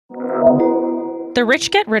The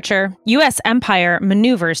rich get richer, U.S. empire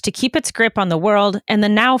maneuvers to keep its grip on the world, and the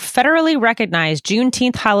now federally recognized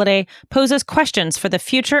Juneteenth holiday poses questions for the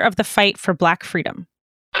future of the fight for Black freedom.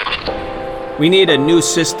 We need a new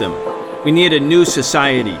system. We need a new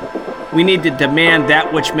society. We need to demand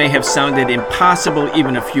that which may have sounded impossible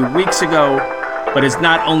even a few weeks ago, but is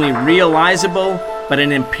not only realizable, but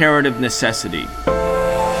an imperative necessity.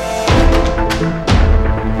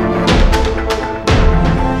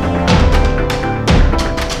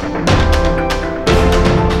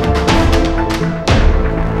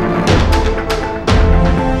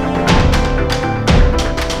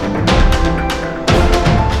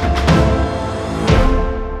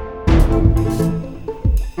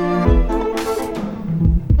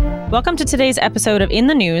 Welcome to today's episode of In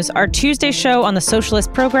the News, our Tuesday show on the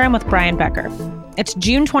Socialist Program with Brian Becker. It's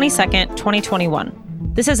June 22nd,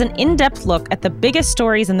 2021. This is an in-depth look at the biggest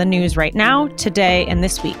stories in the news right now, today, and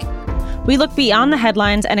this week. We look beyond the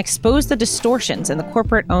headlines and expose the distortions in the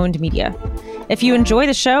corporate-owned media. If you enjoy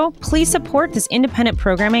the show, please support this independent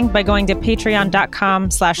programming by going to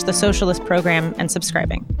patreon.com/The Socialist Program and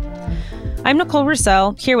subscribing. I'm Nicole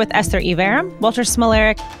Roussel, here with Esther Iveram, Walter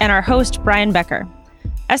Smolarek, and our host, Brian Becker.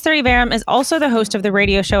 Esther Iveram is also the host of the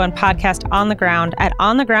radio show and podcast On the Ground at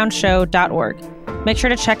onthegroundshow.org. Make sure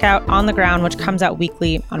to check out On the Ground, which comes out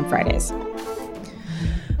weekly on Fridays.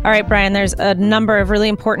 All right, Brian, there's a number of really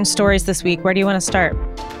important stories this week. Where do you want to start?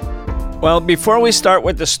 Well, before we start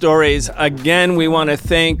with the stories, again, we want to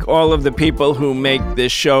thank all of the people who make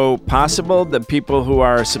this show possible, the people who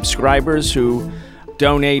are subscribers who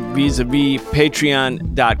donate vis-a-vis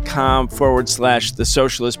patreon.com/The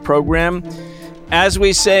Socialist Program. As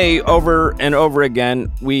we say over and over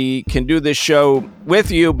again, we can do this show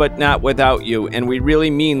with you, but not without you. And we really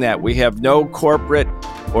mean that. We have no corporate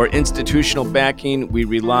or institutional backing. We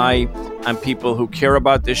rely on people who care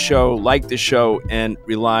about this show, like the show, and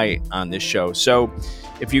rely on this show. So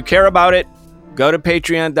if you care about it, go to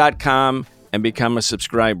patreon.com and become a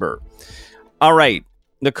subscriber. All right,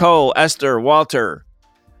 Nicole, Esther, Walter,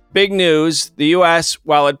 big news. The U.S.,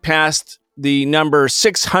 while it passed the number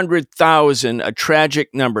 600,000, a tragic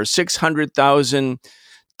number, 600,000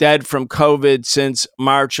 dead from COVID since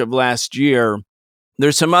March of last year.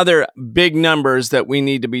 There's some other big numbers that we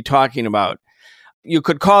need to be talking about. You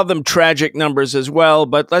could call them tragic numbers as well,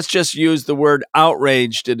 but let's just use the word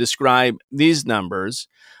outrage to describe these numbers.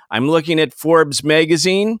 I'm looking at Forbes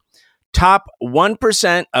magazine. Top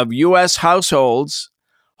 1% of U.S. households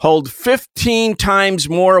hold 15 times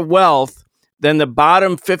more wealth than the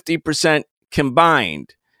bottom 50%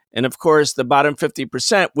 combined. And of course, the bottom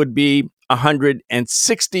 50% would be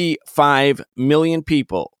 165 million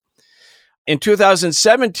people. In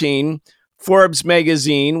 2017, Forbes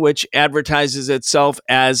magazine, which advertises itself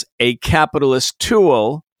as a capitalist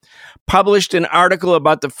tool, published an article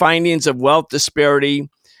about the findings of wealth disparity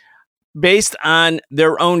based on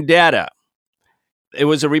their own data. It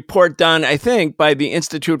was a report done, I think, by the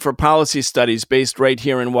Institute for Policy Studies based right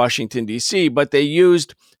here in Washington, D.C., but they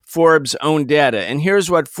used Forbes' own data. And here's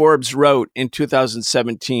what Forbes wrote in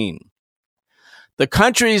 2017. The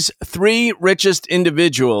country's three richest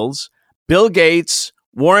individuals, Bill Gates,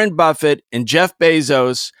 Warren Buffett, and Jeff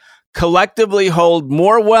Bezos, collectively hold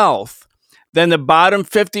more wealth than the bottom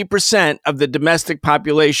 50% of the domestic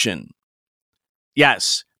population.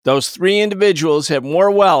 Yes, those three individuals have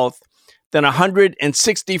more wealth than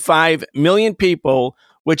 165 million people,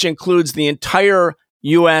 which includes the entire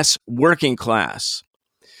U.S. working class.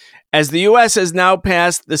 As the U.S. has now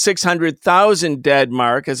passed the 600,000 dead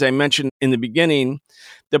mark, as I mentioned in the beginning,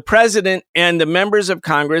 the president and the members of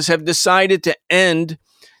Congress have decided to end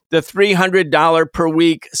the $300 per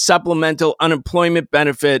week supplemental unemployment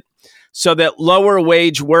benefit so that lower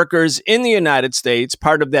wage workers in the United States,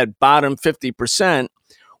 part of that bottom 50%,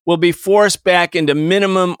 will be forced back into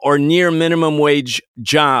minimum or near minimum wage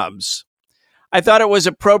jobs. I thought it was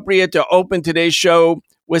appropriate to open today's show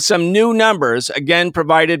with some new numbers, again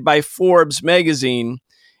provided by Forbes magazine.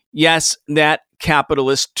 Yes, that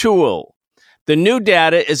capitalist tool. The new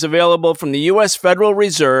data is available from the U.S. Federal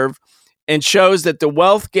Reserve and shows that the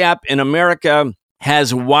wealth gap in America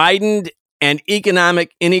has widened and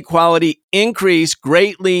economic inequality increased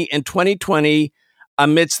greatly in 2020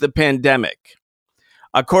 amidst the pandemic.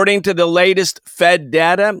 According to the latest Fed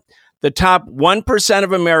data, the top 1%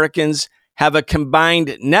 of Americans have a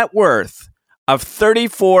combined net worth of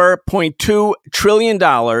 $34.2 trillion,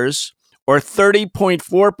 or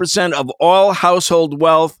 30.4% of all household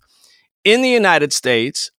wealth in the United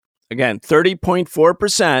States. Again,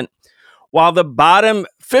 30.4%, while the bottom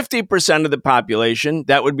 50% of the population,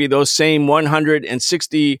 that would be those same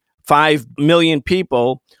 165 million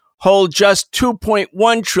people, hold just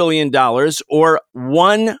 $2.1 trillion, or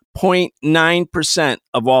 1.9%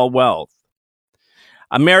 of all wealth.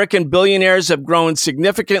 American billionaires have grown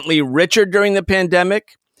significantly richer during the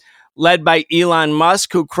pandemic, led by Elon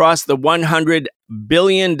Musk, who crossed the $100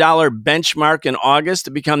 billion benchmark in August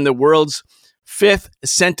to become the world's fifth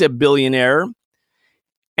centibillionaire,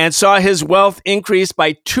 and saw his wealth increase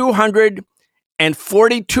by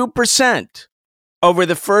 242% over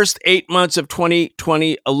the first 8 months of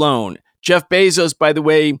 2020 alone. Jeff Bezos, by the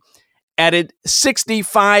way, added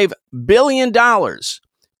 $65 billion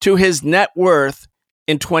to his net worth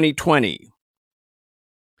in 2020.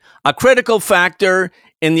 A critical factor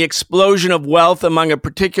in the explosion of wealth among a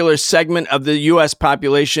particular segment of the U.S.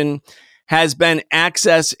 population has been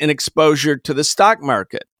access and exposure to the stock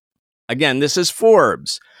market. Again, this is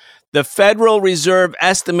Forbes. The Federal Reserve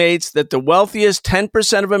estimates that the wealthiest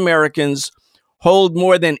 10% of Americans hold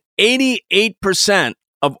more than 88%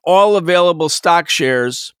 of all available stock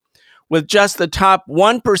shares, with just the top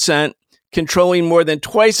 1% controlling more than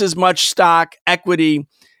twice as much stock equity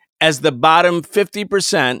as the bottom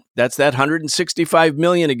 50%, that's that 165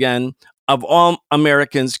 million again, of all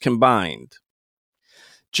Americans combined.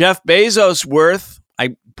 Jeff Bezos' worth,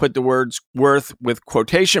 I put the words worth with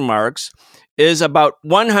quotation marks, is about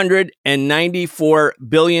 $194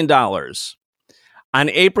 billion. On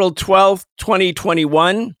April 12,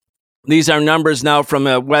 2021, these are numbers now from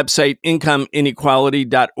a website,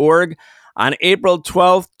 incomeinequality.org. On April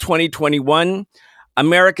 12, 2021,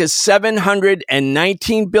 America's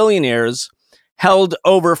 719 billionaires held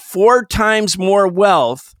over 4 times more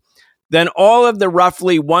wealth than all of the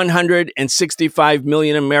roughly 165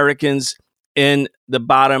 million Americans in the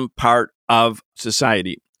bottom part of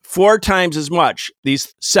society. 4 times as much,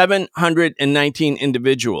 these 719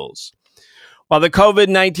 individuals. While the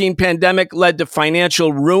COVID-19 pandemic led to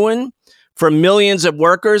financial ruin for millions of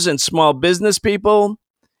workers and small business people,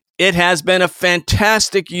 it has been a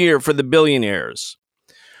fantastic year for the billionaires.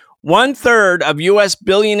 1/3 of U.S.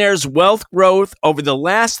 billionaires' wealth growth over the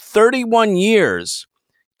last 31 years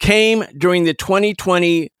came during the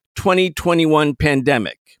 2020-2021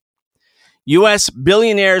 pandemic. U.S.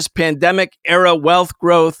 billionaires' pandemic-era wealth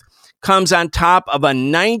growth comes on top of a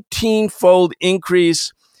 19-fold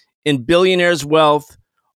increase in billionaires' wealth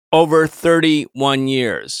over 31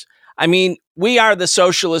 years. I mean, we are the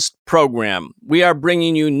socialist program. We are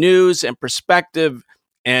bringing you news and perspective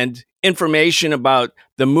and information about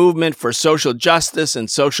the movement for social justice and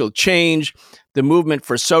social change, the movement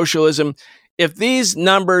for socialism. If these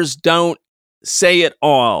numbers don't say it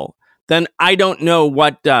all, then I don't know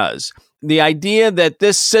what does. The idea that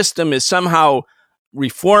this system is somehow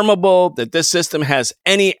reformable, that this system has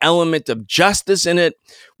any element of justice in it,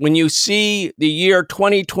 when you see the year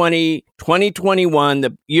 2020, 2021,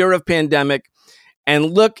 the year of pandemic,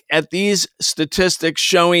 and look at these statistics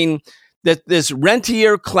showing that this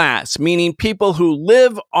rentier class, meaning people who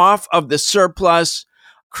live off of the surplus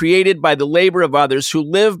created by the labor of others, who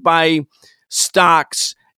live by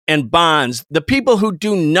stocks and bonds, the people who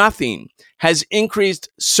do nothing, has increased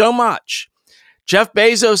so much. Jeff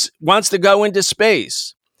Bezos wants to go into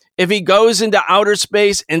space. If he goes into outer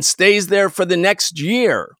space and stays there for the next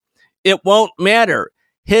year, it won't matter.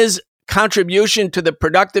 His contribution to the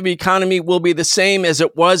productive economy will be the same as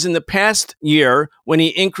it was in the past year when he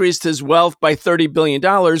increased his wealth by $30 billion,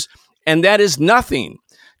 and that is nothing.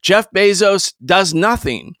 Jeff Bezos does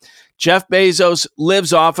nothing. Jeff Bezos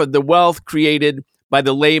lives off of the wealth created by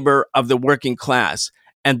the labor of the working class,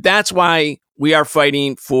 and that's why we are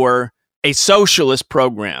fighting for a socialist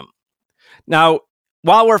program. Now,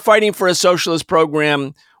 while we're fighting for a socialist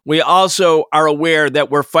program, we also are aware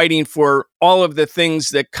that we're fighting for all of the things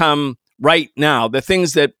that come right now, the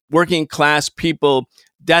things that working class people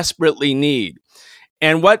desperately need.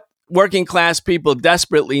 And what working class people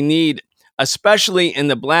desperately need, especially in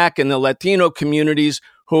the Black and the Latino communities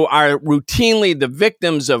who are routinely the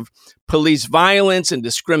victims of police violence and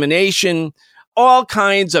discrimination, all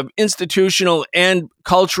kinds of institutional and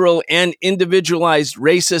cultural and individualized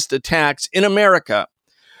racist attacks in America.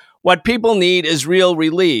 What people need is real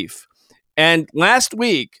relief. And last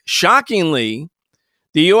week, shockingly,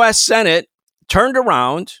 the U.S. Senate turned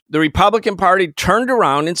around, the Republican Party turned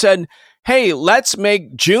around and said, hey, let's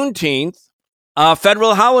make Juneteenth a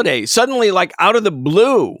federal holiday. Suddenly, like out of the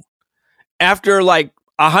blue, after like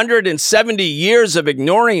 170 years of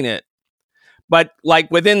ignoring it. But like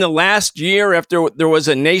within the last year, after there was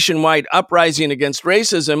a nationwide uprising against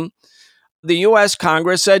racism, the U.S.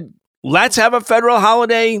 Congress said, let's have a federal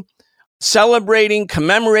holiday celebrating,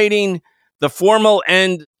 commemorating the formal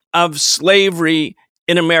end of slavery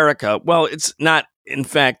in America. Well, it's not in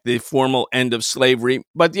fact, the formal end of slavery,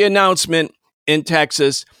 but the announcement in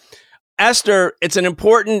Texas. Esther, it's an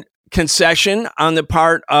important concession on the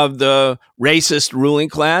part of the racist ruling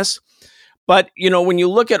class. But, when you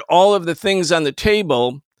look at all of the things on the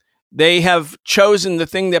table, they have chosen the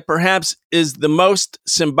thing that perhaps is the most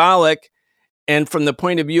symbolic and, from the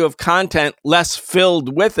point of view of content, less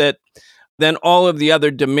filled with it than all of the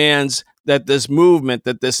other demands that this movement,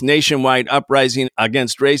 that this nationwide uprising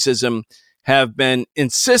against racism have been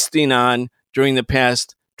insisting on during the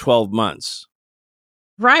past 12 months.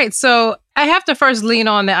 Right. So I have to first lean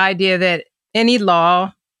on the idea that any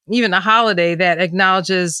law, even a holiday that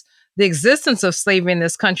acknowledges the existence of slavery in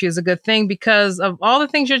this country is a good thing because of all the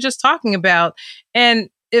things you're just talking about. And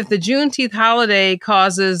if the Juneteenth holiday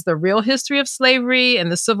causes the real history of slavery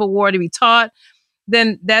and the Civil War to be taught,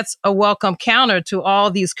 then that's a welcome counter to all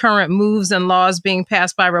these current moves and laws being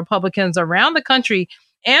passed by Republicans around the country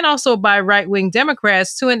and also by right-wing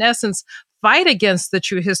Democrats to, in essence, fight against the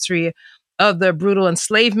true history of the brutal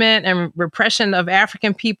enslavement and repression of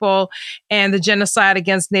African people and the genocide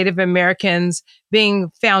against Native Americans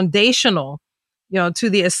being foundational, to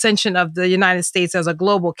the ascension of the United States as a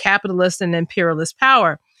global capitalist and imperialist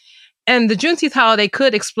power. And the Juneteenth holiday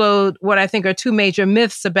could explode what I think are two major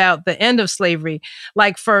myths about the end of slavery,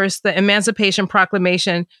 like first, the Emancipation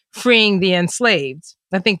Proclamation freeing the enslaved.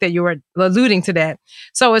 I think that you were alluding to that.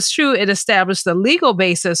 So it's true, it established the legal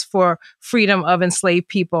basis for freedom of enslaved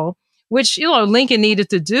people, which, Lincoln needed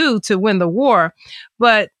to do to win the war.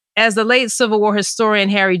 But as the late Civil War historian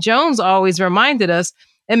Harry Jones always reminded us,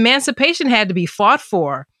 emancipation had to be fought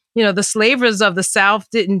for. The slavers of the South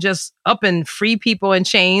didn't just up and free people in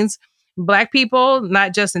chains. Black people,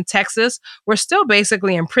 not just in Texas, were still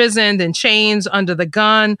basically imprisoned in chains under the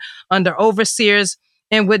gun, under overseers,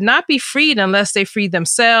 and would not be freed unless they freed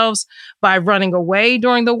themselves by running away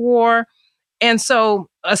during the war. And so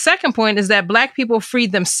a second point is that Black people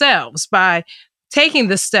freed themselves by taking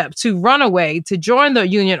the step to run away, to join the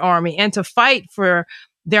Union Army, and to fight for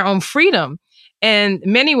their own freedom. And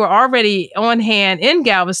many were already on hand in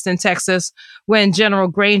Galveston, Texas, when General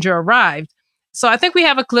Granger arrived. So I think we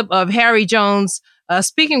have a clip of Harry Jones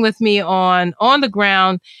speaking with me on the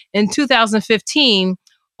ground in 2015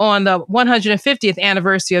 on the 150th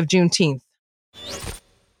anniversary of Juneteenth.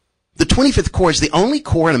 The 25th Corps is the only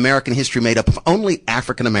corps in American history made up of only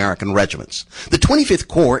African-American regiments. The 25th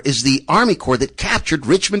Corps is the Army Corps that captured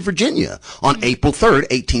Richmond, Virginia on April 3rd,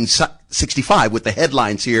 1865, with the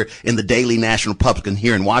headlines here in the Daily National Republican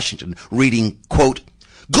here in Washington reading, quote,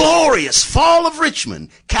 "Glorious fall of Richmond,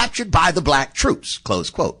 captured by the black troops," close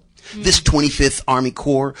quote. This 25th Army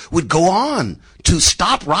Corps would go on to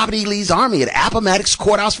stop Robert E. Lee's army at Appomattox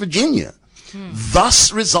Courthouse, Virginia,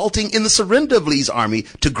 thus resulting in the surrender of Lee's army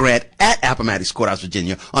to Grant at Appomattox Courthouse,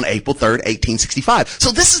 Virginia on April 3rd, 1865.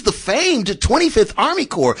 So this is the famed 25th Army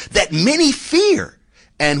Corps that many fear.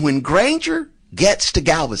 And when Granger gets to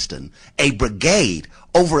Galveston, a brigade,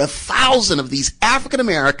 over 1,000 of these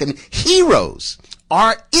African-American heroes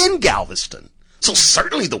are in Galveston. So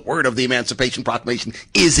certainly the word of the Emancipation Proclamation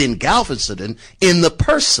is in Galveston in the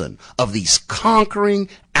person of these conquering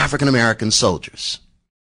African-American soldiers.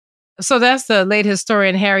 So that's the late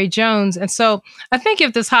historian Harry Jones. And so I think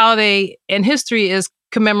if this holiday in history is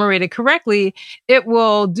commemorated correctly, it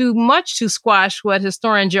will do much to squash what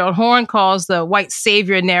historian Gerald Horne calls the white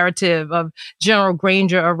savior narrative of General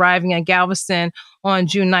Granger arriving at Galveston on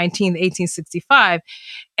June 19, 1865.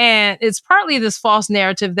 And it's partly this false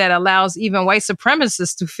narrative that allows even white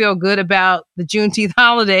supremacists to feel good about the Juneteenth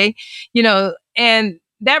holiday, and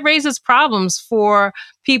that raises problems for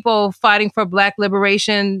people fighting for Black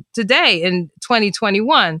liberation today in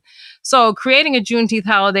 2021. So creating a Juneteenth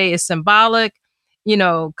holiday is symbolic,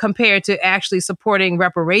 compared to actually supporting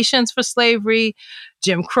reparations for slavery,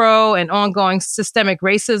 Jim Crow, and ongoing systemic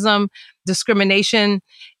racism, discrimination,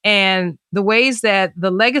 and the ways that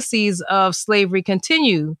the legacies of slavery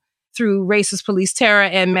continue through racist police terror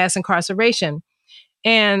and mass incarceration.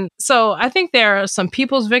 And so I think there are some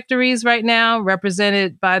people's victories right now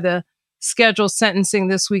represented by the scheduled sentencing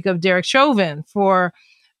this week of Derek Chauvin for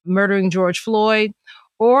murdering George Floyd,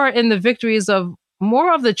 or in the victories of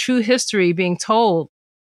more of the true history being told.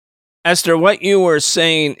 Esther, what you were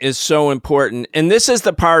saying is so important. And this is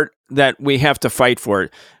the part that we have to fight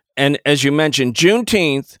for. And as you mentioned,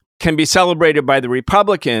 Juneteenth can be celebrated by the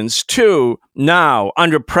Republicans too now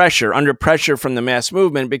under pressure from the mass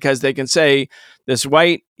movement, because they can say this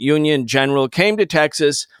white Union general came to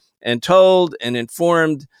Texas and told and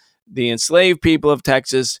informed the enslaved people of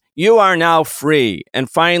Texas, you are now free. And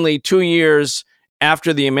finally, 2 years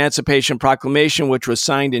after the Emancipation Proclamation, which was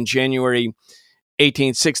signed in January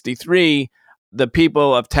 1863, the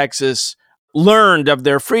people of Texas learned of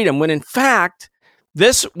their freedom, when in fact,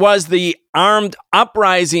 this was the armed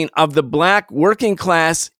uprising of the Black working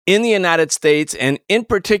class in the United States, and in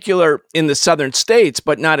particular in the southern states,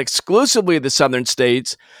 but not exclusively the southern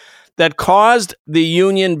states, that caused the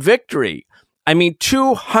Union victory. I mean,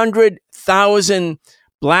 200,000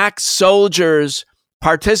 Black soldiers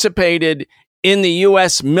participated in the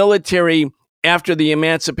U.S. military after the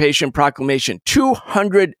Emancipation Proclamation.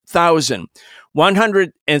 200,000,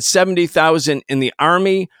 170,000 in the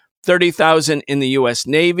Army, 30,000 in the U.S.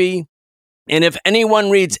 Navy. And if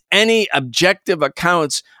anyone reads any objective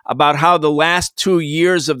accounts about how the last 2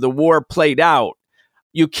 years of the war played out,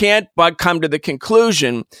 you can't but come to the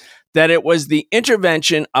conclusion that it was the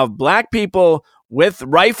intervention of Black people with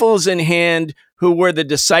rifles in hand who were the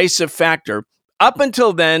decisive factor. Up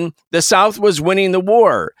until then, the South was winning the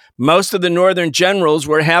war. Most of the Northern generals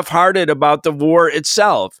were half-hearted about the war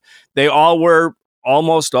itself. They all were,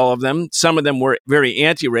 almost all of them. Some of them were very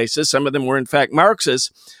anti-racist. Some of them were, in fact,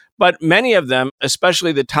 Marxists. But many of them,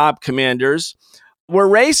 especially the top commanders, were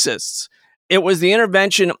racists. It was the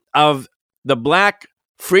intervention of the Black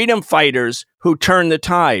freedom fighters who turned the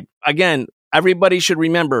tide. Again, everybody should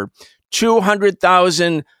remember,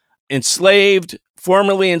 200,000 enslaved,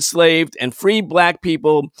 formerly enslaved, and free Black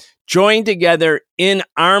people joined together in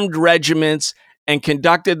armed regiments and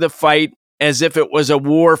conducted the fight as if it was a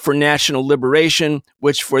war for national liberation,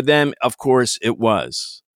 which for them, of course, it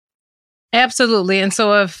was. Absolutely. And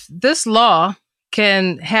so if this law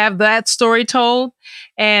can have that story told,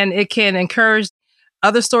 and it can encourage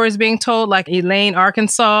other stories being told, like Elaine,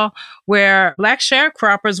 Arkansas, where Black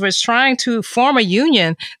sharecroppers was trying to form a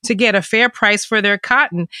union to get a fair price for their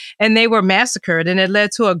cotton, and they were massacred, and it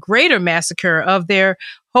led to a greater massacre of their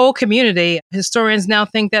whole community. Historians now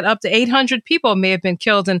think that up to 800 people may have been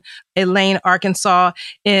killed in Elaine, Arkansas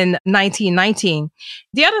in 1919.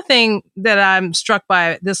 The other thing that I'm struck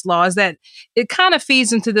by this law is that it kind of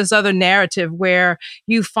feeds into this other narrative where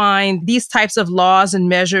you find these types of laws and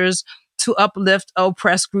measures to uplift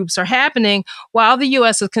oppressed groups are happening while the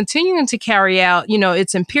U.S. is continuing to carry out,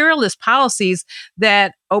 its imperialist policies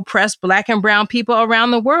that oppress Black and brown people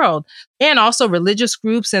around the world, and also religious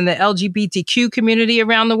groups and the LGBTQ community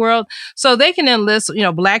around the world. So they can enlist,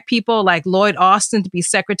 Black people like Lloyd Austin to be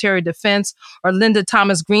Secretary of Defense, or Linda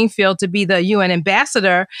Thomas Greenfield to be the UN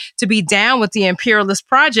ambassador, to be down with the imperialist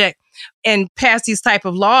project and pass these type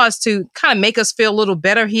of laws to kind of make us feel a little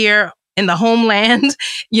better here in the homeland,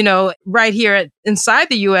 right here inside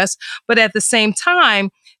the U.S. But at the same time,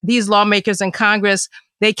 these lawmakers in Congress,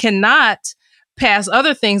 they cannot pass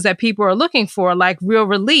other things that people are looking for, like real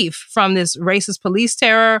relief from this racist police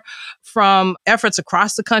terror, from efforts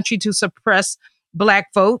across the country to suppress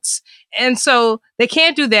Black votes. And so they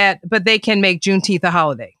can't do that, but they can make Juneteenth a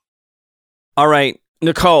holiday. All right,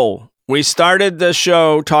 Nicole, we started the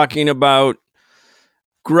show talking about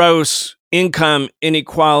gross income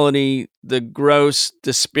inequality, the gross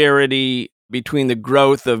disparity between the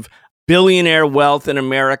growth of billionaire wealth in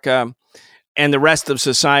America and the rest of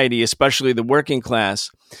society, especially the working class.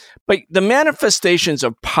 But the manifestations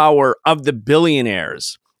of power of the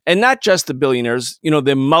billionaires, and not just the billionaires,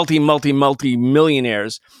 the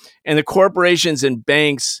multi-millionaires, and the corporations and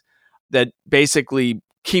banks that basically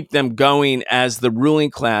keep them going as the ruling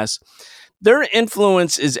class, their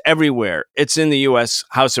influence is everywhere. It's in the U.S.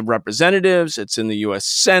 House of Representatives. It's in the U.S.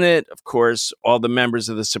 Senate. Of course, all the members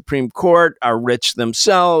of the Supreme Court are rich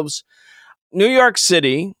themselves. New York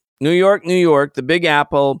City, New York, the Big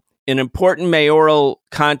Apple, an important mayoral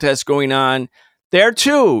contest going on. There,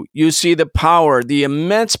 too, you see the power, the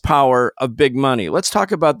immense power of big money. Let's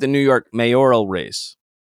talk about the New York mayoral race.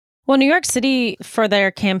 Well, New York City, for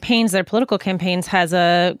their campaigns, their political campaigns, has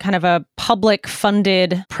a kind of a public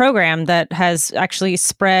funded program that has actually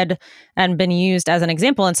spread and been used as an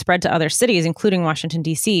example and spread to other cities, including Washington,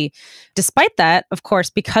 D.C. Despite that, of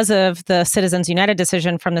course, because of the Citizens United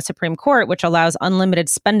decision from the Supreme Court, which allows unlimited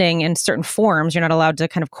spending in certain forms, you're not allowed to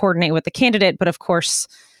kind of coordinate with the candidate. But of course,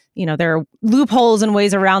 there are loopholes and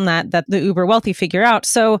ways around that the uber wealthy figure out.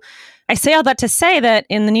 So I say all that to say that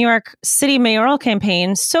in the New York City mayoral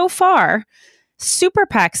campaign, so far, super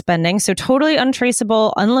PAC spending, so totally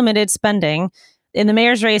untraceable, unlimited spending in the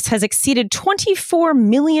mayor's race has exceeded $24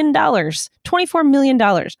 million. $24 million.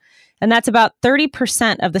 And that's about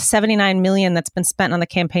 30% of the $79 million that's been spent on the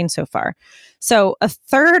campaign so far. So a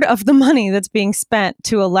third of the money that's being spent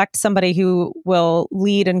to elect somebody who will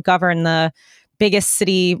lead and govern the biggest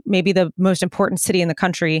city, maybe the most important city in the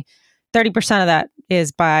country, 30% of that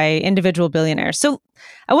is by individual billionaires. So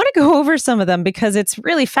I want to go over some of them because it's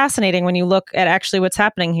really fascinating when you look at actually what's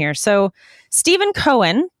happening here. So Stephen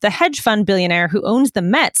Cohen, the hedge fund billionaire who owns the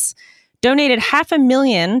Mets, donated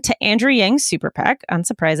 $500,000 to Andrew Yang's super PAC,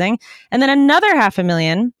 unsurprising, and then another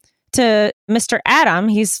 $500,000 to Mr. Adam.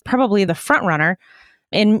 He's probably the front runner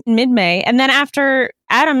in mid-May. And then after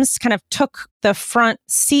Adams kind of took the front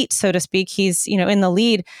seat, so to speak, he's, in the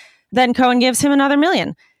lead, then Cohen gives him another $1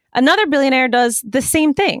 million. Another billionaire does the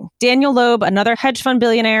same thing. Daniel Loeb, another hedge fund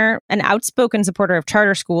billionaire, an outspoken supporter of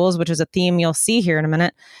charter schools, which is a theme you'll see here in a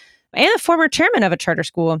minute, and a former chairman of a charter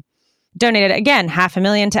school, donated, again,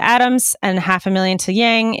 $500,000 to Adams and $500,000 to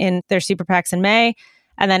Yang in their super PACs in May.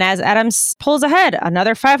 And then as Adams pulls ahead,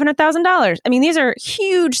 another $500,000. I mean, these are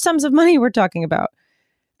huge sums of money we're talking about.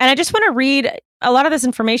 And I just want to read, a lot of this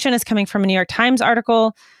information is coming from a New York Times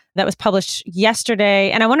article that was published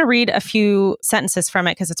yesterday. And I want to read a few sentences from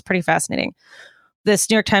it because it's pretty fascinating. This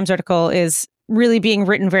New York Times article is really being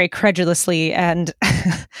written very credulously, and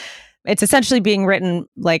it's essentially being written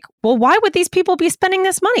like, well, why would these people be spending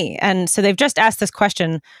this money? And so they've just asked this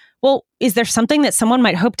question, well, is there something that someone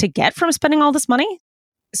might hope to get from spending all this money?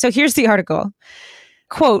 So here's the article.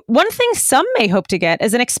 Quote, one thing some may hope to get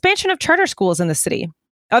is an expansion of charter schools in the city.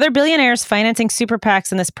 Other billionaires financing super PACs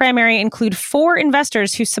in this primary include 4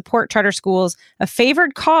 investors who support charter schools, a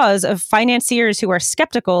favored cause of financiers who are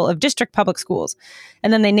skeptical of district public schools.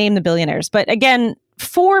 And then they name the billionaires. But again,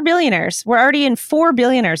 4 billionaires. We're already in 4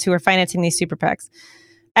 billionaires who are financing these super PACs.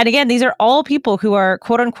 And again, these are all people who are,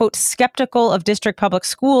 quote unquote, skeptical of district public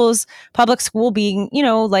schools, public school being,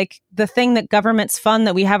 like the thing that governments fund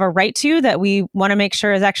that we have a right to, that we want to make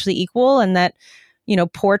sure is actually equal, and that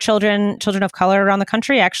poor children of color around the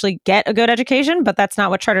country actually get a good education, but that's not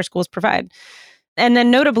what charter schools provide. And then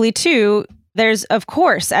notably too, there's, of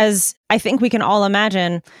course, as I think we can all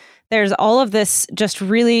imagine, there's all of this just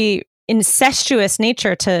really incestuous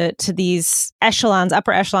nature to these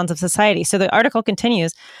upper echelons of society. So the article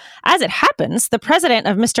continues, as it happens, the president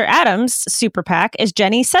of Mr. Adams' super PAC is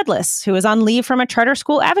Jenny Sedlis, who is on leave from a charter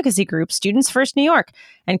school advocacy group, Students First New York,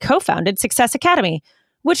 and co-founded Success Academy,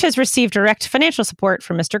 which has received direct financial support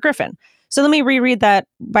from Mr. Griffin. So let me reread that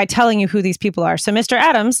by telling you who these people are. So Mr.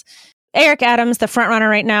 Adams, Eric Adams, the front runner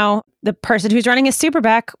right now, the person who's running his super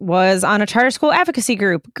PAC, was on a charter school advocacy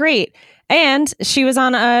group. Great. And she was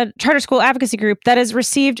on a charter school advocacy group that has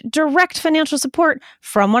received direct financial support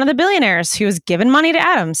from one of the billionaires who has given money to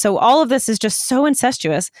Adams. So all of this is just so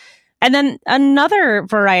incestuous. And then another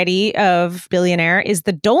variety of billionaire is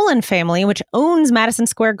the Dolan family, which owns Madison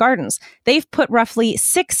Square Gardens. They've put roughly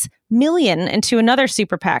 $6 million into another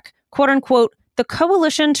super PAC, quote unquote, the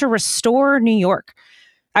Coalition to Restore New York.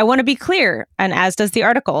 I want to be clear, and as does the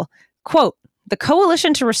article, quote, the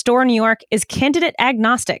Coalition to Restore New York is candidate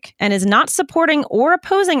agnostic and is not supporting or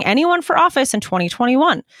opposing anyone for office in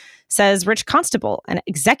 2021, says Rich Constable, an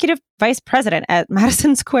executive vice president at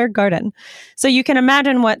Madison Square Garden. So you can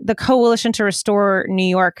imagine what the Coalition to Restore New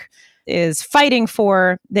York is fighting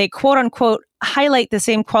for. They, quote unquote, highlight the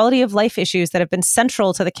same quality of life issues that have been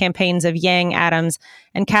central to the campaigns of Yang, Adams,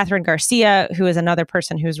 and Catherine Garcia, who is another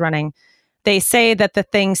person who's running. They say that the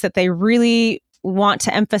things that they really want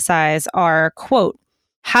to emphasize are, quote,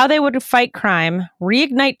 how they would fight crime,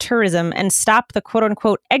 reignite tourism, and stop the, quote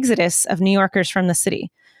unquote, exodus of New Yorkers from the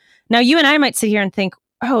city. Now, you and I might sit here and think,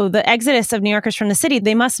 oh, the exodus of New Yorkers from the city,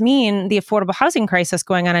 they must mean the affordable housing crisis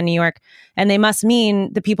going on in New York. And they must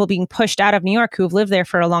mean the people being pushed out of New York who've lived there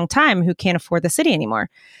for a long time who can't afford the city anymore.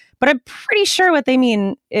 But I'm pretty sure what they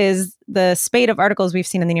mean is the spate of articles we've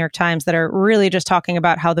seen in the New York Times that are really just talking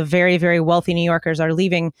about how the very, very wealthy New Yorkers are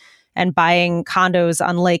leaving and buying condos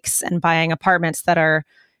on lakes and buying apartments that are,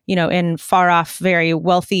 in far off, very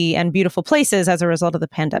wealthy and beautiful places as a result of the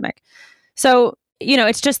pandemic. So,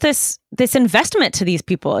 it's just this investment to these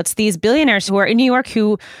people. It's these billionaires who are in New York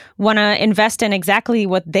who want to invest in exactly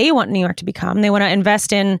what they want New York to become. They want to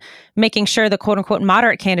invest in making sure the quote unquote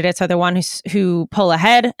moderate candidates are the ones who pull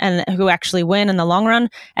ahead and who actually win in the long run.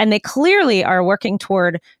 And they clearly are working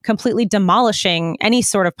toward completely demolishing any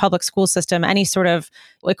sort of public school system, any sort of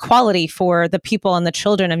equality for the people and the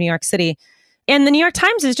children of New York City. And the New York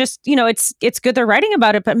Times is just, it's good they're writing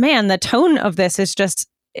about it, but man, the tone of this is just,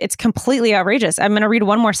 it's completely outrageous. I'm going to read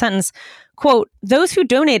one more sentence. Quote, those who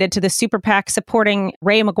donated to the super PAC supporting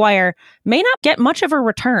Ray McGuire may not get much of a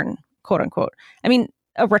return, quote unquote. I mean,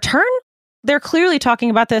 a return? They're clearly talking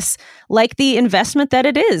about this like the investment that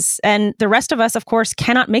it is. And the rest of us, of course,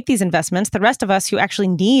 cannot make these investments. The rest of us who actually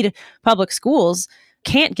need public schools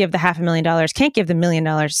can't give the $500,000, can't give the $1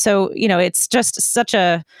 million. So, it's just such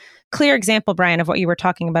a clear example, Brian, of what you were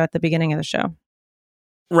talking about at the beginning of the show.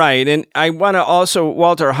 Right. And I want to also,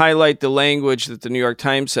 Walter, highlight the language that the New York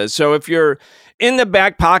Times says. So if you're in the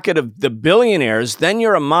back pocket of the billionaires, then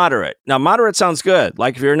you're a moderate. Now, moderate sounds good.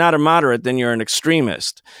 Like if you're not a moderate, then you're an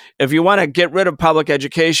extremist. If you want to get rid of public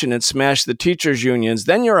education and smash the teachers' unions,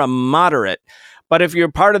 then you're a moderate. But if you're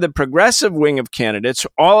part of the progressive wing of candidates,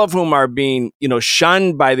 all of whom are being,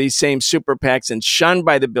 shunned by these same super PACs and shunned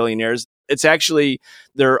by the billionaires, it's actually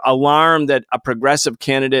their alarm that a progressive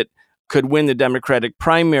candidate could win the Democratic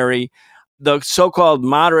primary. The so-called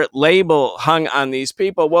moderate label hung on these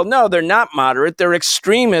people. Well, no, they're not moderate. They're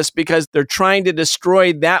extremists because they're trying to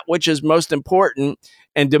destroy that which is most important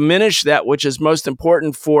and diminish that which is most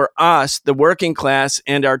important for us, the working class,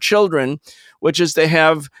 and our children, which is to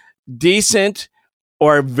have decent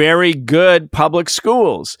or very good public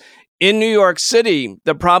schools. In New York City,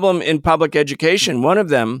 the problem in public education, one of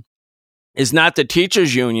them is not the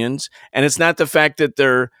teachers' unions, and it's not the fact that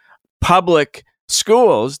they're public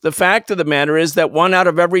schools. The fact of the matter is that 1 out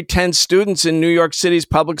of every 10 students in New York City's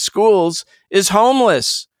public schools is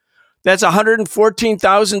homeless. That's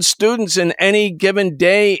 114,000 students in any given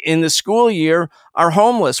day in the school year are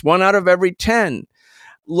homeless, 1 out of every 10.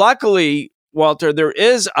 Luckily, Walter, there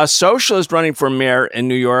is a socialist running for mayor in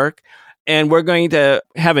New York, and we're going to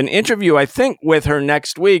have an interview, I think, with her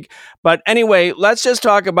next week. But anyway, let's just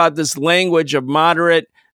talk about this language of moderate.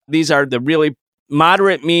 These are the really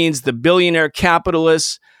moderate means the billionaire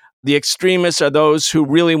capitalists. The extremists are those who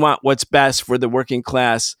really want what's best for the working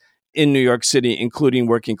class in New York City, including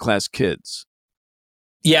working class kids.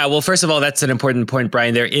 Yeah, well, first of all, that's an important point,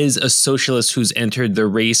 Brian. There is a socialist who's entered the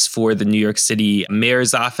race for the New York City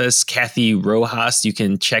mayor's office, Kathy Rojas. You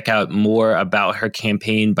can check out more about her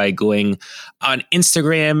campaign by going on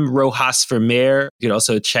Instagram, Rojas for Mayor. You can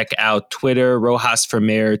also check out Twitter, Rojas for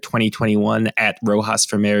Mayor 2021, at Rojas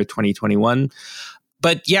for Mayor 2021.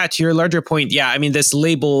 But yeah, to your larger point, yeah, I mean, this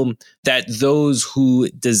label that those who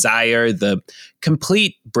desire the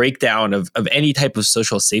complete breakdown of any type of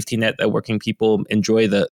social safety net that working people enjoy,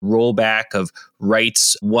 the rollback of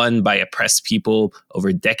rights won by oppressed people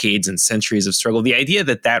over decades and centuries of struggle, the idea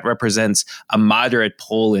that that represents a moderate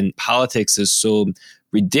pole in politics is so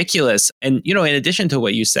ridiculous. And, in addition to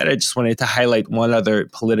what you said, I just wanted to highlight one other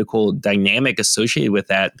political dynamic associated with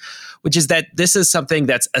that, which is that this is something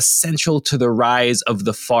that's essential to the rise of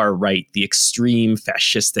the far right, the extreme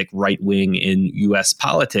fascistic right wing in U.S.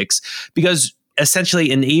 politics, because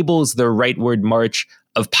essentially enables the rightward march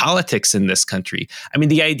of politics in this country. I mean,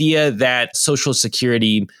 the idea that Social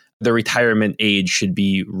Security, the retirement age, should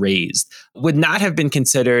be raised would not have been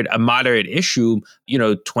considered a moderate issue,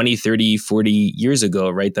 20, 30, 40 years ago,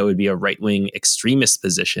 right? That would be a right-wing extremist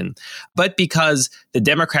position. But because the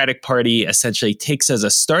Democratic Party essentially takes as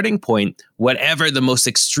a starting point whatever the most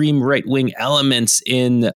extreme right-wing elements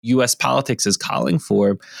in U.S. politics is calling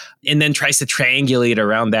for, and then tries to triangulate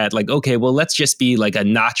around that, like, okay, well, let's just be like a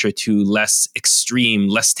notch or two less extreme,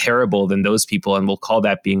 less terrible than those people, and we'll call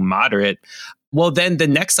that being moderate. Well, then the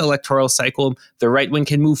next electoral cycle, the right wing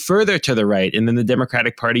can move further to the right. And then the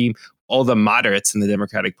Democratic Party, all the moderates in the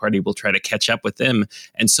Democratic Party will try to catch up with them,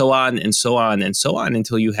 and so on and so on and so on,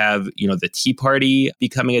 until you have, the Tea Party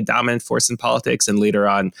becoming a dominant force in politics, and later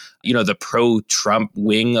on, the pro-Trump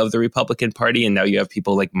wing of the Republican Party. And now you have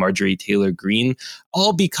people like Marjorie Taylor Greene,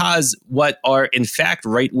 all because what are in fact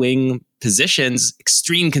right-wing positions,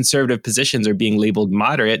 extreme conservative positions, are being labeled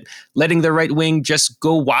moderate, letting the right wing just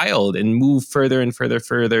go wild and move further and further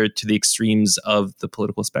to the extremes of the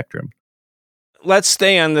political spectrum. Let's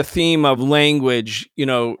stay on the theme of language.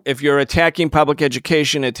 If you're attacking public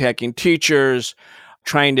education, attacking teachers,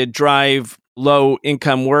 trying to drive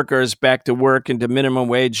low-income workers back to work into minimum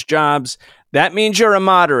wage jobs, that means you're a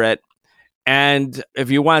moderate. And if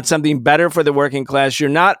you want something better for the working class, you're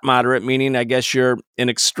not moderate, meaning I guess you're an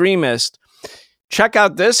extremist. Check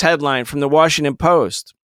out this headline from the Washington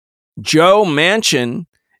Post. Joe Manchin,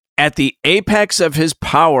 at the apex of his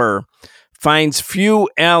power, finds few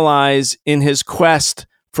allies in his quest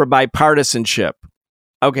for bipartisanship.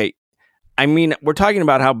 Okay, I mean, we're talking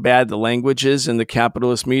about how bad the language is in the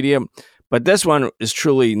capitalist media, but this one is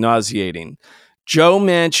truly nauseating. Joe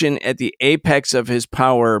Manchin, at the apex of his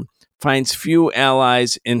power, finds few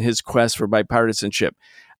allies in his quest for bipartisanship.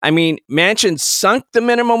 I mean, Manchin sunk the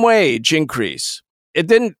minimum wage increase. It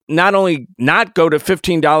didn't not only not go to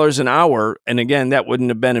 $15 an hour, and again, that wouldn't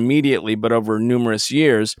have been immediately, but over numerous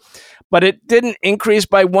years, but it didn't increase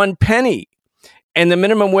by 1 penny. And the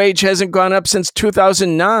minimum wage hasn't gone up since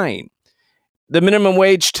 2009. The minimum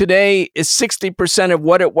wage today is 60% of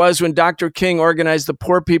what it was when Dr. King organized the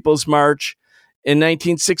Poor People's March in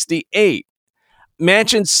 1968.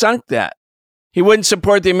 Manchin sunk that. He wouldn't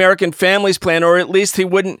support the American Families Plan, or at least he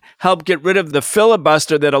wouldn't help get rid of the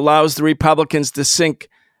filibuster that allows the Republicans to sink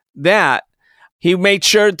that. He made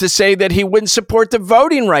sure to say that he wouldn't support the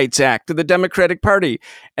Voting Rights Act of the Democratic Party.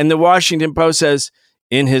 And the Washington Post says,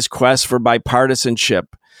 in his quest for bipartisanship.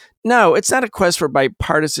 No, it's not a quest for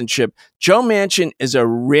bipartisanship. Joe Manchin is a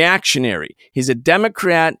reactionary. He's a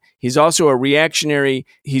Democrat. He's also a reactionary.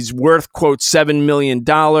 He's worth, quote, $7 million.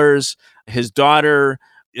 His daughter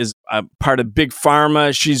is a part of Big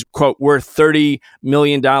Pharma. She's, quote, worth $30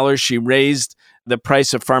 million. She raised the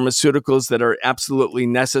price of pharmaceuticals that are absolutely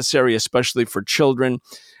necessary, especially for children.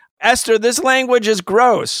 Esther, this language is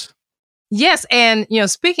gross. Yes. And,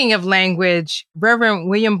 speaking of language, Reverend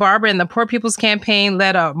William Barber and the Poor People's Campaign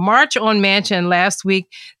led a march on Manchin last week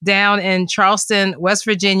down in Charleston, West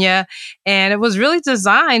Virginia. And it was really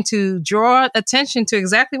designed to draw attention to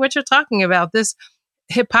exactly what you're talking about, this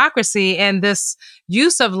hypocrisy and this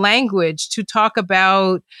use of language to talk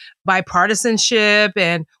about bipartisanship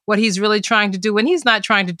and what he's really trying to do when he's not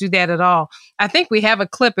trying to do that at all. I think we have a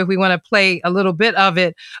clip, if we want to play a little bit of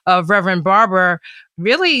it, of Reverend Barber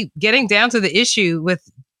really getting down to the issue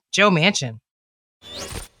with Joe Manchin.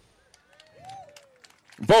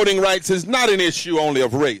 Voting rights is not an issue only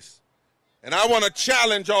of race. And I want to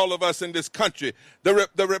challenge all of us in this country.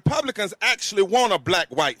 The Republicans actually want a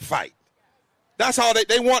black-white fight. That's all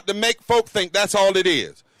they want to make folk think that's all it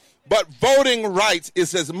is. But voting rights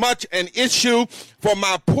is as much an issue for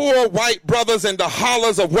my poor white brothers in the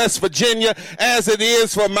hollers of West Virginia as it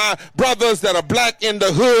is for my brothers that are black in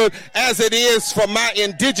the hood, as it is for my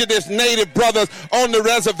indigenous native brothers on the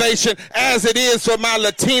reservation, as it is for my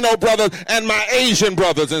Latino brothers and my Asian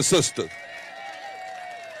brothers and sisters.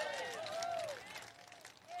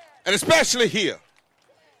 And especially here.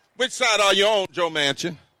 Which side are you on, Joe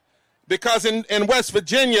Manchin? Because in West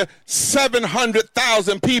Virginia,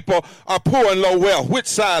 700,000 people are poor and low wealth. Which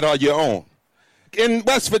side are you on? In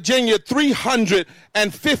West Virginia,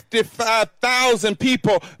 355,000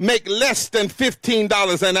 people make less than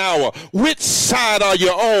 $15 an hour. Which side are you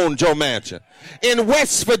on, Joe Manchin? In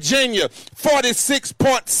West Virginia,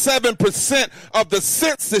 46.7% of the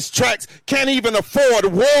census tracts can't even afford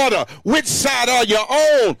water. Which side are you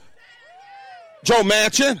on, Joe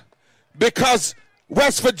Manchin? Because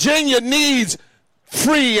West Virginia needs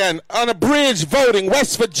free and unabridged voting.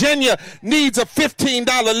 West Virginia needs a $15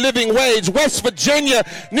 living wage. West Virginia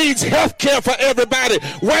needs health care for everybody.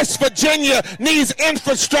 West Virginia needs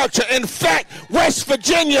infrastructure. In fact, West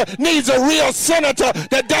Virginia needs a real senator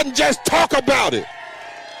that doesn't just talk about it.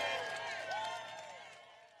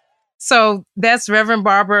 So that's Reverend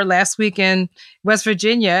Barber last week in West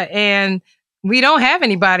Virginia. And we don't have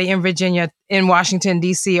anybody in Virginia, in Washington,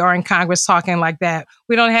 D.C., or in Congress talking like that.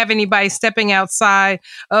 We don't have anybody stepping outside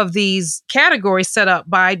of these categories set up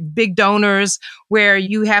by big donors where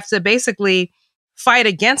you have to basically fight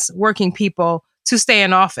against working people to stay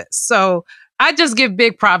in office. So I just give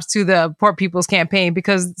big props to the Poor People's Campaign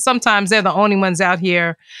because sometimes they're the only ones out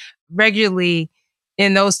here regularly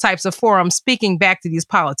in those types of forums speaking back to these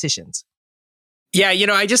politicians. Yeah,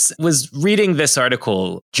 I just was reading this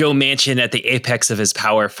article. Joe Manchin, at the apex of his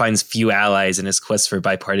power, finds few allies in his quest for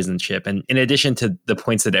bipartisanship. And in addition to the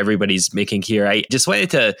points that everybody's making here, I just wanted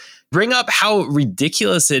to bring up how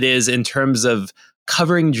ridiculous it is in terms of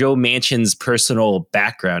covering Joe Manchin's personal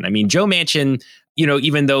background. I mean, Joe Manchin,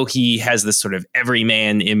 even though he has this sort of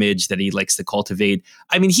everyman image that he likes to cultivate,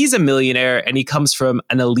 I mean, he's a millionaire and he comes from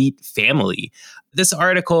an elite family. This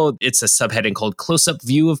article, it's a subheading called Close-Up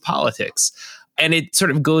View of Politics. And it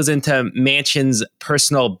sort of goes into Manchin's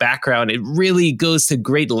personal background. It really goes to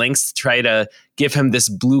great lengths to try to give him this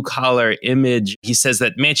blue-collar image. He says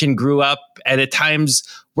that Manchin grew up and at times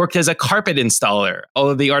worked as a carpet installer.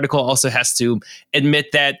 Although the article also has to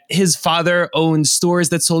admit that his father owned stores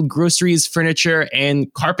that sold groceries, furniture,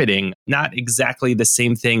 and carpeting. Not exactly the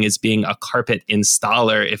same thing as being a carpet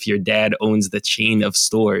installer if your dad owns the chain of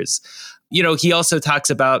stores. He also talks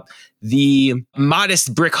about the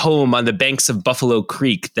modest brick home on the banks of Buffalo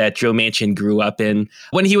Creek that Joe Manchin grew up in.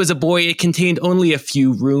 When he was a boy, it contained only a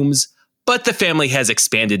few rooms, but the family has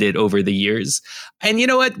expanded it over the years. And you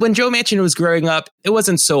know what? When Joe Manchin was growing up, it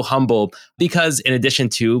wasn't so humble because in addition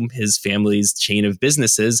to his family's chain of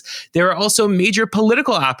businesses, there are also major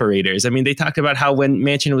political operators. I mean, they talked about how when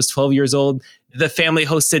Manchin was 12 years old, the family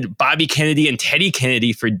hosted Bobby Kennedy and Teddy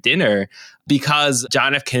Kennedy for dinner because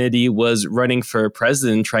John F. Kennedy was running for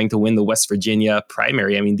president, trying to win the West Virginia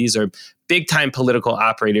primary. I mean, these are big-time political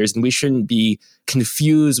operators, and we shouldn't be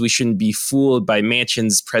confused. We shouldn't be fooled by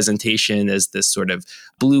Manchin's presentation as this sort of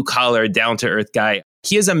blue-collar, down-to-earth guy.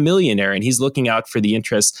 He is a millionaire, and he's looking out for the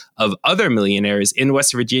interests of other millionaires in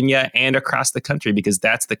West Virginia and across the country, because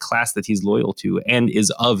that's the class that he's loyal to and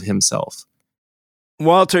is of himself.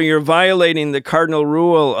 Walter, you're violating the cardinal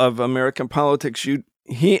rule of American politics.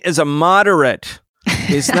 He is a moderate.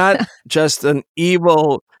 He's not just an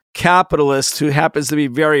evil capitalist who happens to be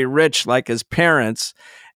very rich like his parents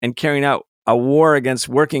and carrying out a war against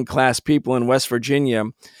working class people in West Virginia.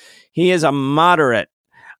 He is a moderate.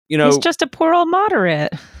 He's just a poor old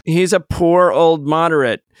moderate. He's a poor old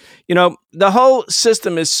moderate. The whole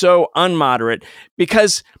system is so unmoderate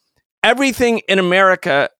because everything in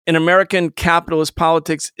America, in American capitalist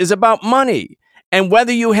politics, is about money and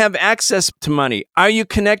whether you have access to money. Are you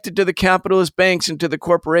connected to the capitalist banks and to the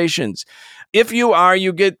corporations? If you are,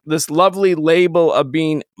 you get this lovely label of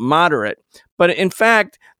being moderate. But in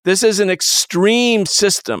fact, this is an extreme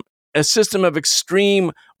system, a system of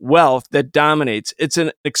extreme wealth that dominates. It's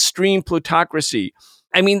an extreme plutocracy.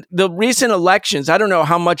 I mean, the recent elections, I don't know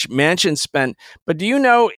how much Manchin spent, but do you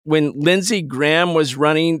know when Lindsey Graham was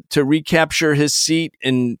running to recapture his seat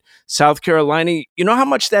in South Carolina, you know how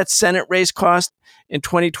much that Senate race cost in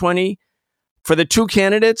 2020 for the two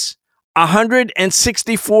candidates?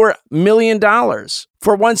 $164 million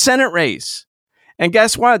for one Senate race. And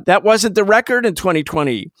guess what? That wasn't the record in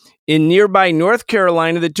 2020. In nearby North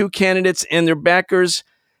Carolina, the two candidates and their backers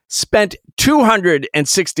spent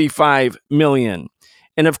 $265 million.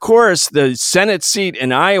 And of course, the Senate seat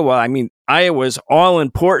in Iowa, Iowa is all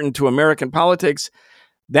important to American politics.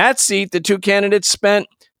 That seat, the two candidates spent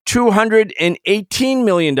 $218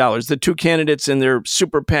 million, the two candidates and their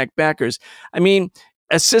super PAC backers.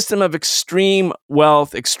 A system of extreme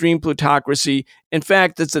wealth, extreme plutocracy. In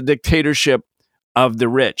fact, it's a dictatorship of the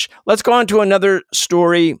rich. Let's go on to another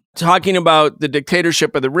story talking about the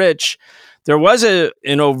dictatorship of the rich. There was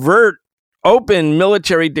an overt, open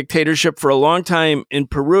military dictatorship for a long time in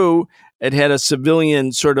Peru. It had a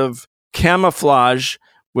civilian sort of camouflage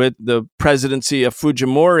with the presidency of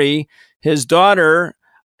Fujimori. His daughter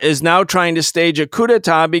is now trying to stage a coup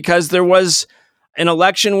d'etat because there was an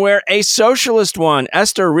election where a socialist won.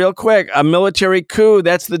 Esther, real quick, a military coup.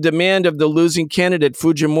 That's the demand of the losing candidate,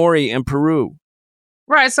 Fujimori, in Peru.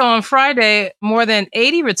 Right. So on Friday, more than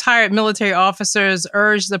 80 retired military officers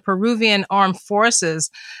urged the Peruvian armed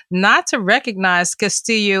forces not to recognize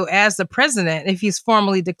Castillo as the president if he's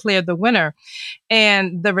formally declared the winner.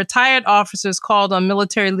 And the retired officers called on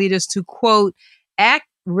military leaders to, quote, act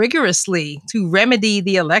rigorously to remedy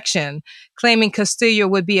the election, claiming Castillo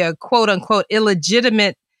would be a, quote unquote,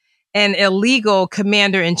 illegitimate and illegal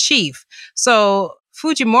commander-in-chief. So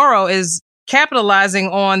Fujimori is capitalizing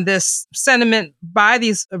on this sentiment by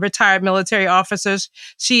these retired military officers.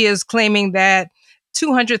 She is claiming that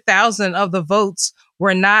 200,000 of the votes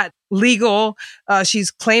were not legal.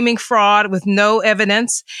 She's claiming fraud with no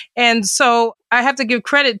evidence. And so I have to give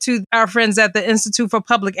credit to our friends at the Institute for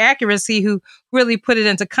Public Accuracy who really put it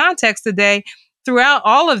into context today. Throughout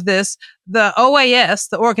all of this, the OAS,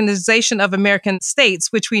 the Organization of American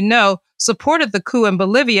States, which we know supported the coup in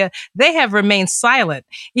Bolivia, they have remained silent,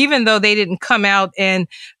 even though they didn't come out and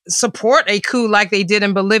support a coup like they did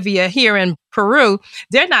in Bolivia here in Peru.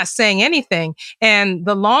 They're not saying anything. And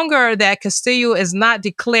the longer that Castillo is not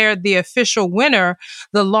declared the official winner,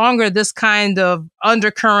 the longer this kind of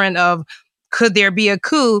undercurrent of could there be a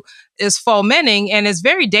coup is fomenting, and is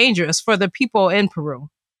very dangerous for the people in Peru.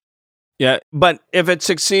 Yeah, but if it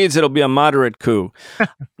succeeds, it'll be a moderate coup.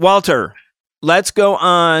 Walter, let's go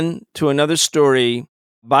on to another story.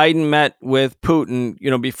 Biden met with Putin.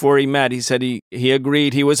 Before he met, he said he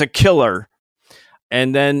agreed he was a killer.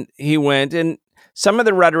 And then he went, and some of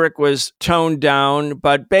the rhetoric was toned down,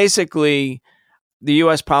 but basically the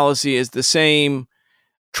U.S. policy is the same,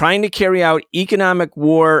 trying to carry out economic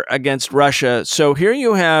war against Russia. So here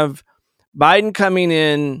you have Biden coming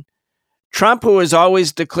in. Trump, who is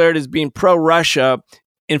always declared as being pro-Russia,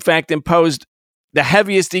 in fact, imposed the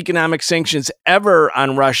heaviest economic sanctions ever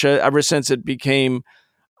on Russia ever since it became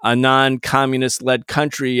a non-communist-led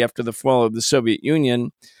country after the fall of the Soviet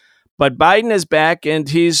Union. But Biden is back, and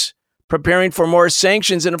he's preparing for more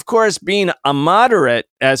sanctions. And of course, being a moderate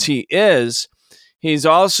as he is, he's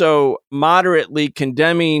also moderately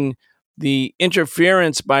condemning the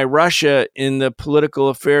interference by Russia in the political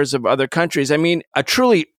affairs of other countries. A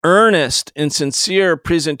truly earnest and sincere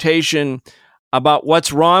presentation about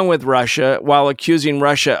what's wrong with Russia while accusing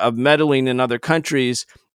Russia of meddling in other countries,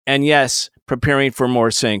 and yes, preparing for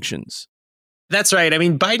more sanctions. That's right. I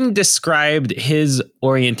mean, Biden described his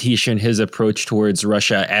orientation, his approach towards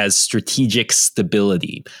Russia as strategic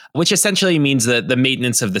stability, which essentially means the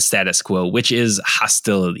maintenance of the status quo, which is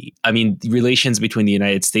hostility. I mean, relations between the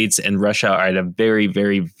United States and Russia are at a very,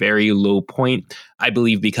 very, very low point, I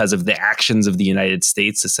believe, because of the actions of the United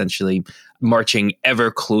States, essentially marching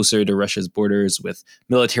ever closer to Russia's borders with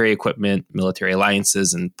military equipment, military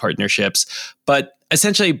alliances, and partnerships. But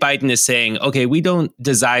essentially, Biden is saying, okay, we don't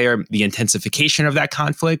desire the intensification of that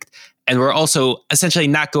conflict. And we're also essentially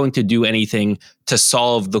not going to do anything to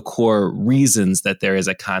solve the core reasons that there is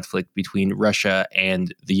a conflict between Russia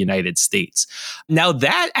and the United States. Now,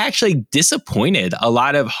 that actually disappointed a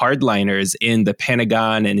lot of hardliners in the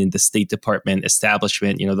Pentagon and in the State Department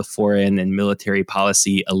establishment, the foreign and military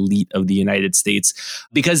policy elite of the United States,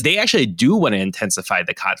 because they actually do want to intensify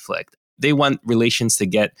the conflict. They want relations to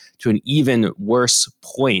get to an even worse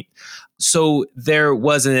point. So there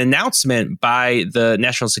was an announcement by the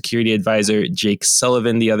National Security Advisor, Jake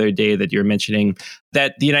Sullivan, the other day that you're mentioning,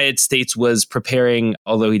 that the United States was preparing,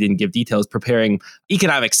 although he didn't give details, preparing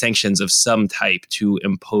economic sanctions of some type to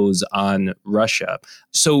impose on Russia.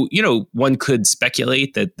 So, one could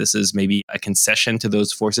speculate that this is maybe a concession to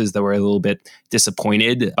those forces that were a little bit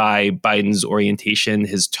disappointed by Biden's orientation,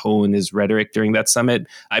 his tone, his rhetoric during that summit.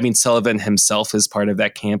 I mean, Sullivan himself is part of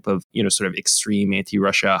that camp of, sort of extreme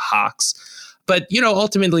anti-Russia hawks. But,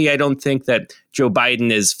 ultimately, I don't think that Joe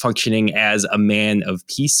Biden is functioning as a man of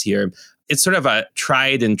peace here. It's sort of a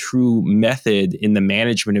tried and true method in the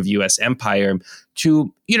management of U.S. empire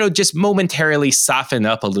to, just momentarily soften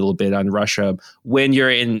up a little bit on Russia when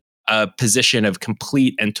you're in a position of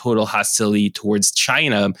complete and total hostility towards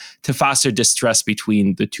China to foster distrust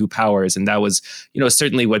between the two powers. And that was,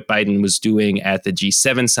 certainly what Biden was doing at the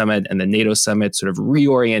G7 summit and the NATO summit, sort of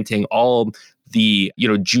reorienting all the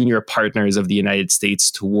junior partners of the United States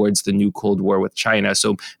towards the new Cold War with China.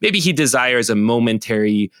 So maybe he desires a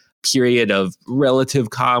momentary period of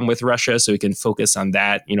relative calm with Russia so he can focus on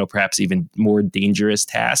that, perhaps even more dangerous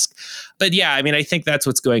task. But yeah, I mean, I think that's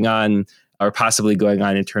what's going on, or possibly going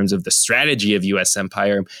on, in terms of the strategy of U.S.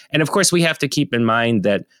 empire. And of course, we have to keep in mind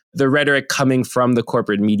that the rhetoric coming from the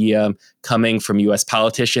corporate media, coming from U.S.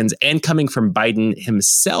 politicians, and coming from Biden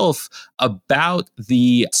himself about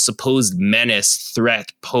the supposed menace,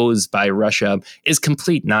 threat posed by Russia is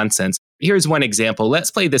complete nonsense. Here's one example.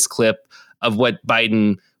 Let's play this clip of what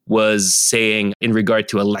Biden was saying in regard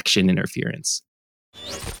to election interference.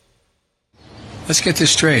 Let's get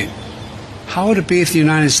this straight. How would it be if the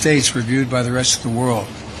United States were viewed by the rest of the world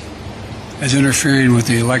as interfering with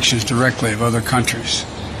the elections directly of other countries?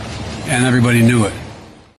 And everybody knew it.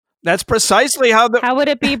 That's precisely how How would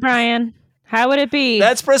it be, Brian? How would it be?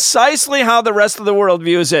 That's precisely how the rest of the world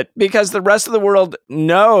views it, because the rest of the world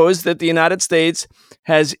knows that the United States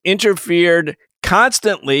has interfered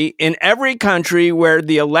constantly in every country where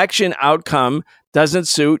the election outcome doesn't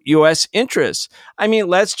suit U.S. interests. I mean,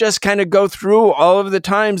 let's just kind of go through all of the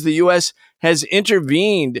times the U.S. has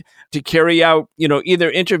intervened to carry out, either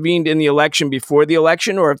intervened in the election before the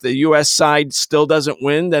election, or if the U.S. side still doesn't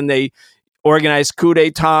win, then they organize coup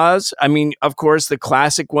d'etats. I mean, of course, the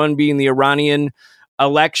classic one being the Iranian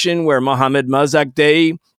election, where Mohammad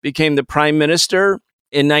Mossadegh became the prime minister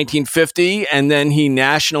in 1950, and then he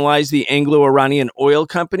nationalized the Anglo-Iranian Oil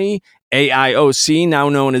Company, AIOC, now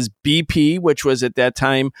known as BP, which was at that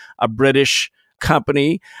time a British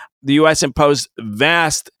company. The U.S. imposed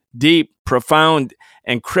vast, deep, profound,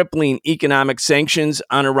 and crippling economic sanctions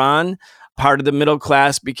on Iran. Part of the middle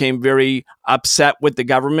class became very upset with the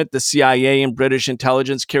government. The CIA and British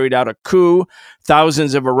intelligence carried out a coup.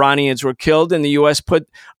 Thousands of Iranians were killed, and the U.S. put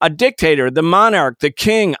a dictator, the monarch, the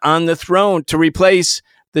king, on the throne to replace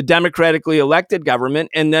the democratically elected government.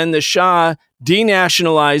 And then the Shah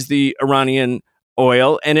denationalized the Iranian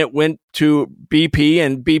oil, and it went to BP,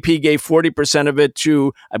 and BP gave 40% of it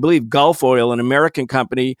to, I believe, Gulf Oil, an American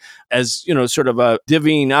company, as, sort of a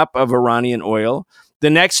divvying up of Iranian oil. The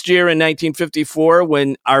next year in 1954,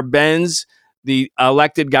 when Arbenz, the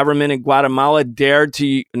elected government in Guatemala, dared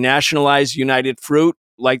to nationalize United Fruit,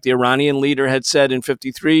 like the Iranian leader had said in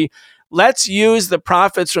 53, let's use the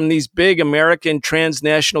profits from these big American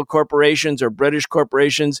transnational corporations or British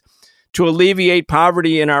corporations to alleviate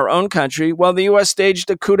poverty in our own country. Well, the U.S. staged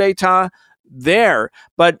a coup d'etat there.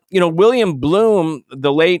 But, William Bloom,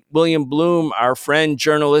 the late William Bloom, our friend,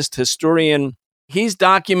 journalist, historian, he's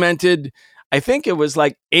documented, I think it was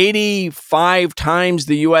like 85 times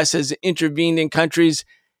the U.S. has intervened in countries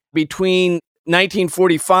between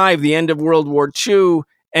 1945, the end of World War II,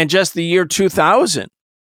 and just the year 2000.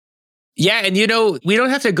 Yeah, and we don't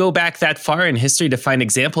have to go back that far in history to find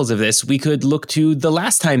examples of this. We could look to the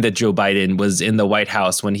last time that Joe Biden was in the White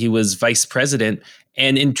House when he was vice president.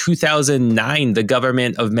 And in 2009, the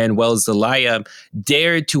government of Manuel Zelaya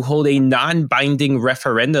dared to hold a non-binding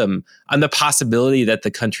referendum on the possibility that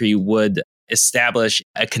the country would establish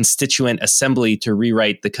a constituent assembly to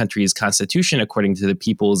rewrite the country's constitution according to the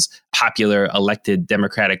people's popular elected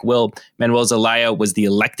democratic will. Manuel Zelaya was the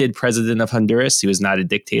elected president of Honduras. He was not a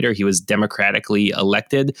dictator. He was democratically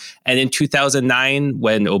elected. And in 2009,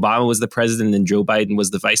 when Obama was the president and Joe Biden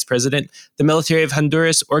was the vice president, the military of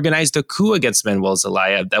Honduras organized a coup against Manuel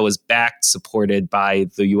Zelaya that was backed, supported by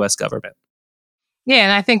the U.S. government. Yeah,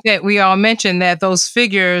 and I think that we all mentioned that those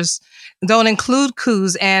figures don't include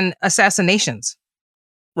coups and assassinations.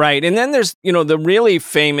 Right. And then there's, the really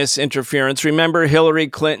famous interference. Remember Hillary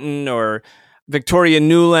Clinton or Victoria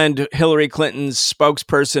Nuland, Hillary Clinton's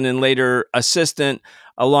spokesperson and later assistant,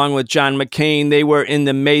 along with John McCain. They were in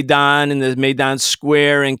the Maidan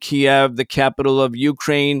Square in Kiev, the capital of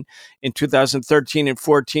Ukraine, in 2013 and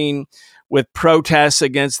 14. With protests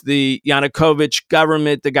against the Yanukovych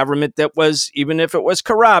government, the government that was, even if it was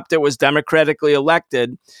corrupt, it was democratically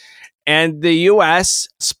elected. And the U.S.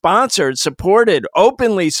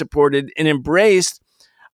 openly supported, and embraced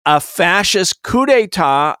a fascist coup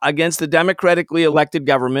d'etat against the democratically elected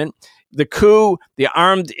government. The coup, the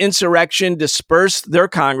armed insurrection, dispersed their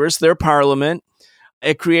Congress, their parliament.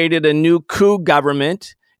 It created a new coup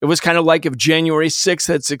government. It was kind of like if January 6th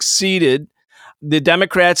had succeeded. The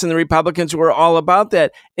Democrats and the Republicans were all about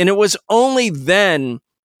that. And it was only then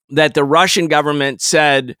that the Russian government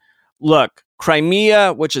said, look,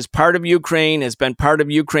 Crimea, which is part of Ukraine, has been part of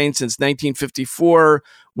Ukraine since 1954,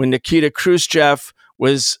 when Nikita Khrushchev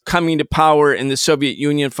was coming to power in the Soviet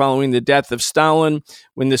Union following the death of Stalin,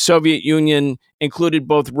 when the Soviet Union included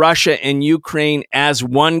both Russia and Ukraine as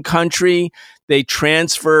one country. They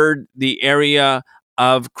transferred the area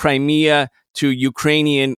of Crimea to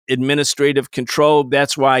Ukrainian administrative control.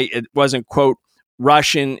 That's why it wasn't, quote,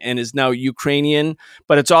 Russian and is now Ukrainian.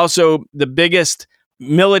 But it's also the biggest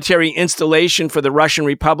military installation for the Russian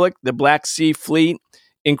Republic, the Black Sea Fleet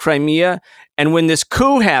in Crimea. And when this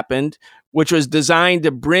coup happened, which was designed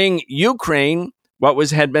to bring Ukraine,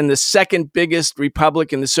 had been the second biggest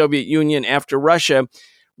republic in the Soviet Union after Russia,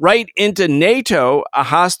 right into NATO, a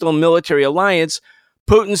hostile military alliance,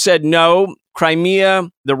 Putin said, no, Crimea,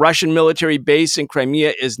 the Russian military base in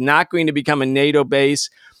Crimea, is not going to become a NATO base.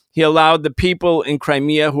 He allowed the people in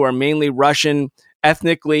Crimea, who are mainly Russian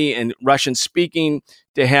ethnically and Russian speaking,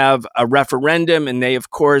 to have a referendum. And they, of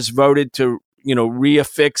course, voted to,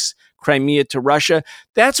 reaffix Crimea to Russia.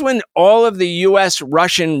 That's when all of the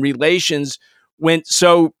U.S.-Russian relations went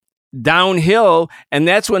so downhill. And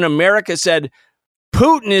that's when America said,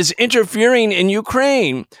 Putin is interfering in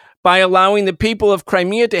Ukraine by allowing the people of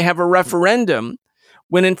Crimea to have a referendum,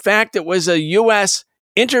 when in fact it was a U.S.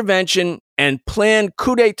 intervention and planned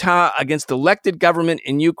coup d'etat against elected government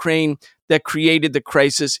in Ukraine that created the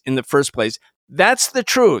crisis in the first place. That's the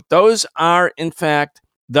truth. Those are, in fact,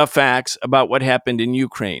 the facts about what happened in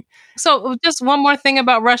Ukraine. So just one more thing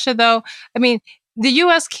about Russia, though. I mean, the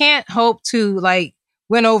U.S. can't hope to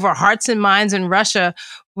win over hearts and minds in Russia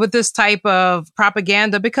with this type of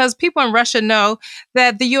propaganda, because people in Russia know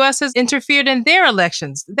that the U.S. has interfered in their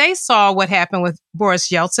elections. They saw what happened with Boris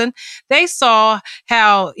Yeltsin. They saw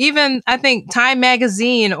how even, I think, Time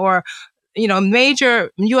magazine or major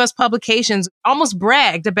U.S. publications almost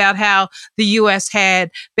bragged about how the U.S. had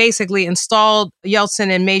basically installed Yeltsin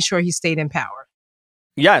and made sure he stayed in power.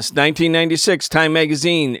 Yes, 1996, Time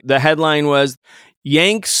magazine. The headline was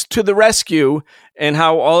Yanks to the Rescue, and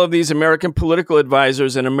how all of these American political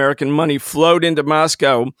advisors and American money flowed into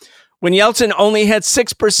Moscow when Yeltsin only had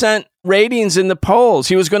 6% ratings in the polls.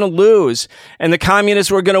 He was going to lose, and the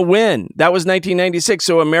communists were going to win. That was 1996.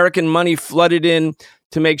 So American money flooded in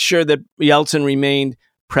to make sure that Yeltsin remained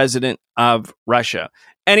president of Russia.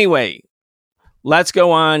 Anyway, let's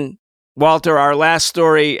go on. Walter, our last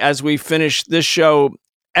story as we finish this show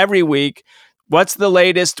every week. What's the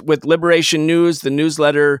latest with Liberation News, the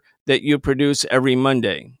newsletter that you produce every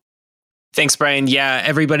Monday? Thanks, Brian. Yeah,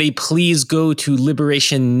 everybody, please go to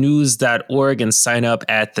liberationnews.org and sign up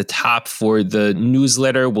at the top for the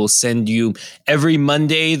newsletter. We'll send you every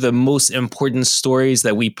Monday the most important stories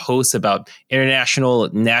that we post about international,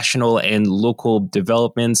 national, and local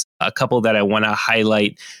developments. A couple that I want to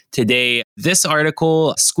highlight today. This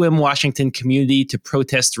article, Sequim Washington Community to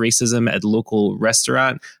Protest Racism at Local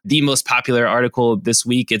Restaurant, the most popular article this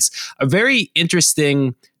week. It's a very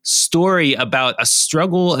interesting story about a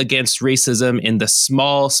struggle against racism in the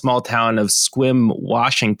small town of Sequim,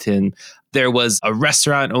 Washington. There was a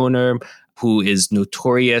restaurant owner who is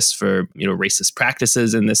notorious for, racist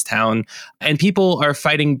practices in this town. And people are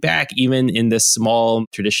fighting back even in this small,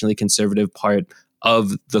 traditionally conservative part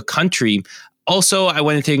of the country. Also, I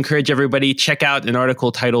wanted to encourage everybody, check out an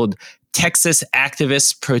article titled Texas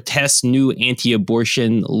Activists Protest New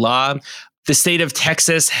Anti-Abortion Law. The state of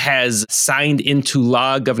Texas has signed into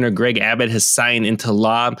law, Governor Greg Abbott has signed into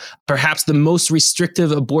law, perhaps the most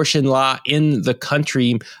restrictive abortion law in the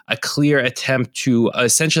country, a clear attempt to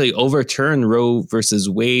essentially overturn Roe versus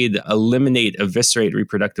Wade, eviscerate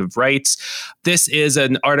reproductive rights. This is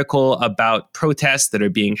an article about protests that are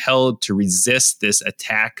being held to resist this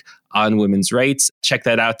attack on women's rights. Check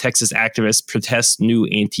that out. Texas Activists Protest New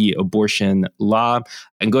Anti-Abortion Law.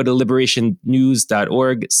 And go to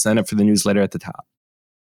liberationnews.org. Sign up for the newsletter at the top.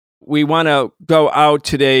 We want to go out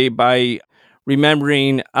today by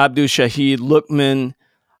remembering Abdul Shahid Luqman,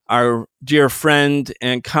 our dear friend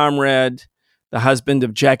and comrade, the husband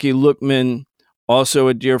of Jackie Luqman, also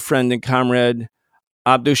a dear friend and comrade.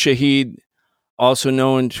 Abdul Shahid, also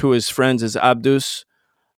known to his friends as Abdus,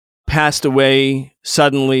 passed away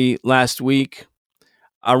suddenly last week.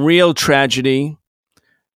 A real tragedy.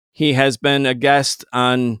 He has been a guest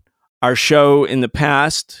on our show in the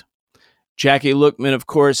past. Jackie Luqman, of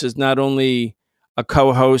course, is not only a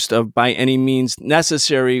co-host of By Any Means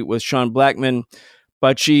Necessary with Sean Blackman,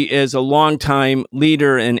 but she is a longtime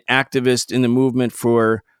leader and activist in the movement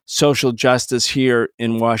for social justice here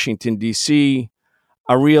in Washington, D.C.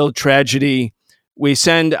 A real tragedy. We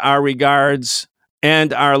send our regards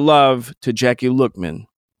and our love to Jackie Luqman.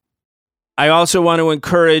 I also want to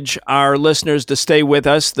encourage our listeners to stay with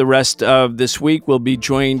us. The rest of this week we'll be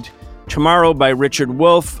joined tomorrow by Richard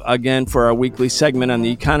Wolff, again for our weekly segment on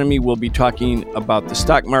the economy. We'll be talking about the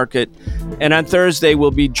stock market. And on Thursday,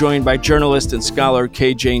 we'll be joined by journalist and scholar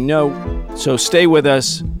KJ No. So stay with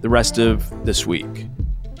us the rest of this week.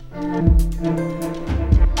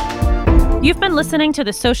 You've been listening to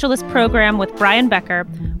the Socialist Program with Brian Becker,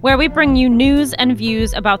 where we bring you news and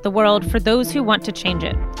views about the world for those who want to change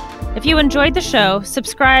it. If you enjoyed the show,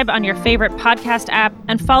 subscribe on your favorite podcast app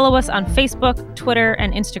and follow us on Facebook, Twitter,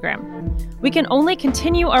 and Instagram. We can only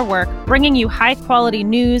continue our work bringing you high-quality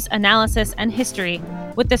news, analysis, and history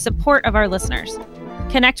with the support of our listeners.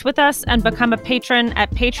 Connect with us and become a patron at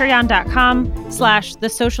patreon.com/The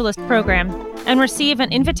Socialist Program and receive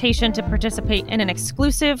an invitation to participate in an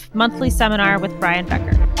exclusive monthly seminar with Brian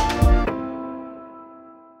Becker.